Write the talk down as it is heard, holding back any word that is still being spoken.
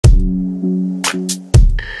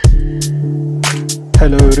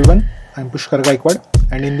Hello everyone, I'm Pushkar Gaikwad,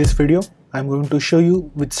 and in this video I'm going to show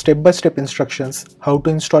you with step-by-step instructions how to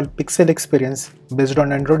install PixelExperience based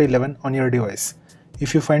on Android 11 on your device.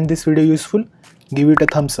 If you find this video useful, give it a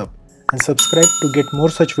thumbs up and subscribe to get more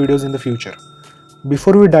such videos in the future.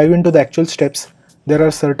 Before we dive into the actual steps, there are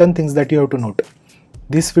certain things that you have to note.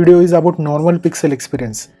 This video is about normal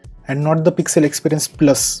PixelExperience and not the PixelExperience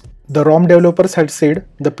Plus. The ROM developers had said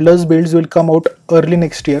the Plus builds will come out early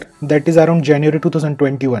next year, that is around January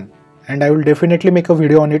 2021, and I will definitely make a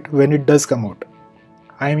video on it when it does come out.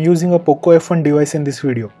 I am using a Poco F1 device in this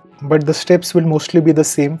video, but the steps will mostly be the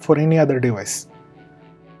same for any other device.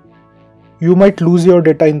 You might lose your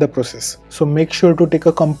data in the process, so make sure to take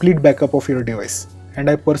a complete backup of your device, and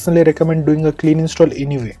I personally recommend doing a clean install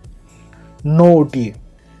anyway. No OTA,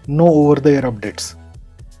 no over-the-air updates.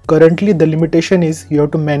 Currently the limitation is you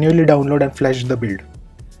have to manually download and flash the build.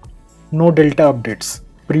 No Delta updates.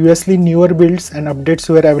 Previously newer builds and updates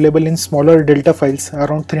were available in smaller Delta files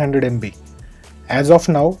around 300 MB. As of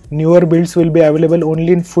now, newer builds will be available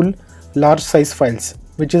only in full large size files,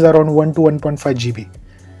 which is around 1 to 1.5 GB.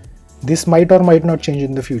 This might or might not change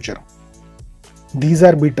in the future. These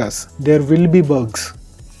are betas. There will be bugs.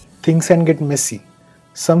 Things can get messy.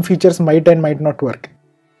 Some features might and might not work.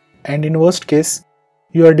 And in worst case,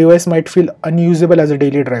 your device might feel unusable as a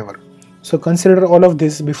daily driver. So consider all of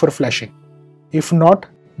this before flashing. If not,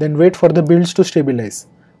 then wait for the builds to stabilize.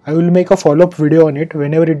 I will make a follow-up video on it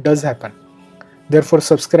whenever it does happen. Therefore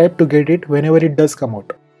subscribe to get it whenever it does come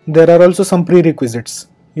out. There are also some prerequisites.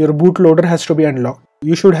 Your bootloader has to be unlocked.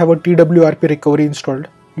 You should have a TWRP recovery installed.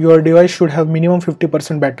 Your device should have minimum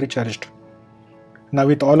 50% battery charged. Now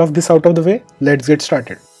with all of this out of the way, let's get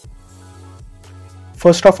started.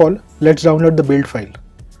 First of all, let's download the build file.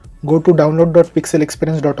 Go to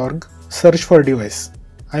download.pixelexperience.org, search for device.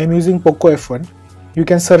 I am using Poco F1. You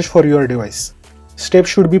can search for your device. Steps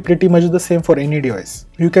should be pretty much the same for any device.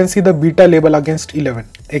 You can see the beta label against 11.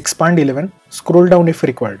 Expand 11, scroll down if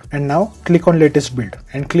required, and now click on latest build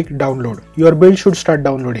and click download. Your build should start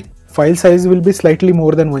downloading. File size will be slightly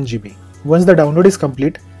more than 1 GB. Once the download is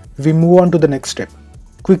complete, we move on to the next step.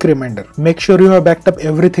 Quick reminder, make sure you have backed up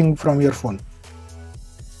everything from your phone.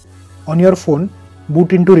 On your phone,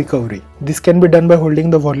 boot into recovery. This can be done by holding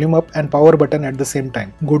the volume up and power button at the same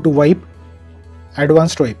time. Go to Wipe,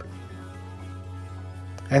 Advanced Wipe,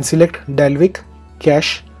 and select Dalvik,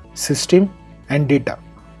 Cache, System and Data.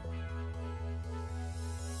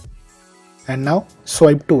 And now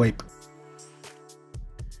swipe to wipe.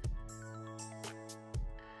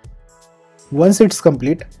 Once it's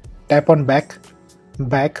complete, tap on Back,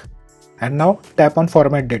 Back, and now tap on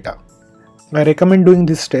Format Data. I recommend doing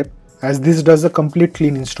this step as this does a complete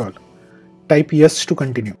clean install. Type yes to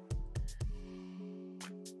continue.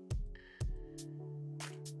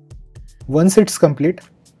 Once it's complete,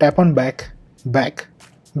 tap on Back, Back,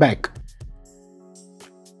 Back.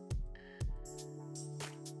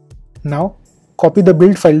 Now copy the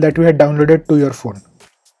build file that we had downloaded to your phone.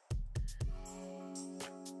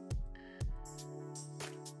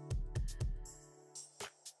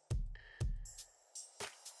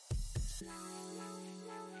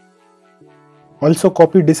 Also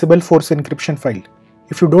copy disable force encryption file.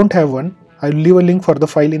 If you don't have one, I will leave a link for the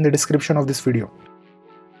file in the description of this video.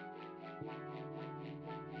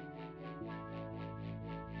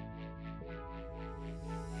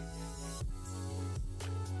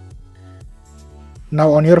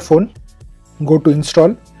 Now on your phone, go to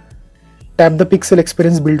Install, tap the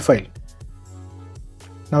PixelExperience build file.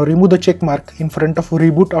 Now remove the check mark in front of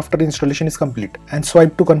Reboot after installation is complete and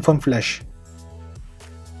swipe to confirm flash.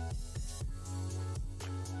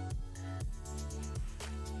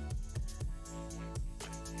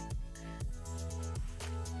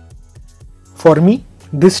 For me,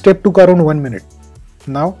 this step took around 1 minute.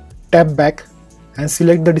 Now tap back and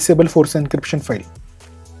select the disable force encryption file.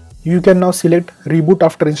 You can now select Reboot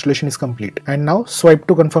after installation is complete and now swipe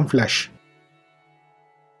to confirm flash.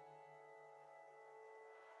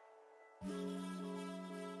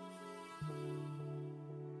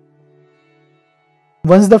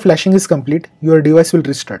 Once the flashing is complete, your device will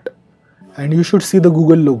restart and you should see the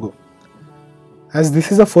Google logo. As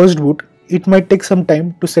this is a first boot, it might take some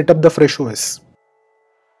time to set up the fresh OS.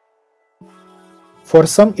 For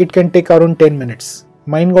some it can take around 10 minutes.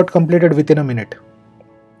 Mine got completed within a minute.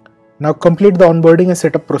 Now complete the onboarding and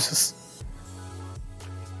setup process.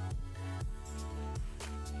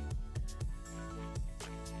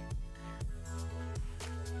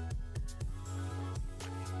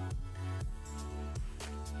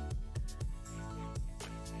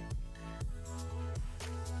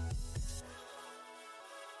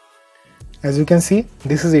 As you can see,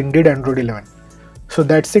 this is indeed Android 11. So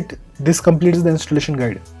that's it, this completes the installation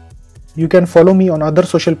guide. You can follow me on other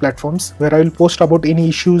social platforms where I will post about any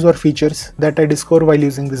issues or features that I discover while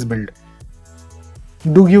using this build.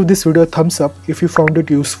 Do give this video a thumbs up if you found it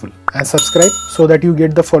useful and subscribe so that you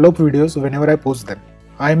get the follow-up videos whenever I post them.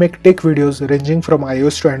 I make tech videos ranging from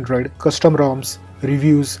iOS to Android, custom ROMs,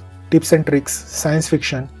 reviews, tips and tricks, science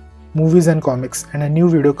fiction, movies and comics, and a new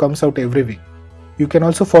video comes out every week. You can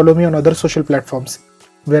also follow me on other social platforms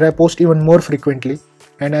where I post even more frequently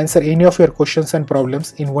and answer any of your questions and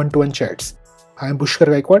problems in one-to-one chats. I am Pushkar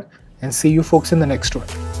Gaikwad and see you folks in the next one.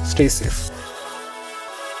 Stay safe.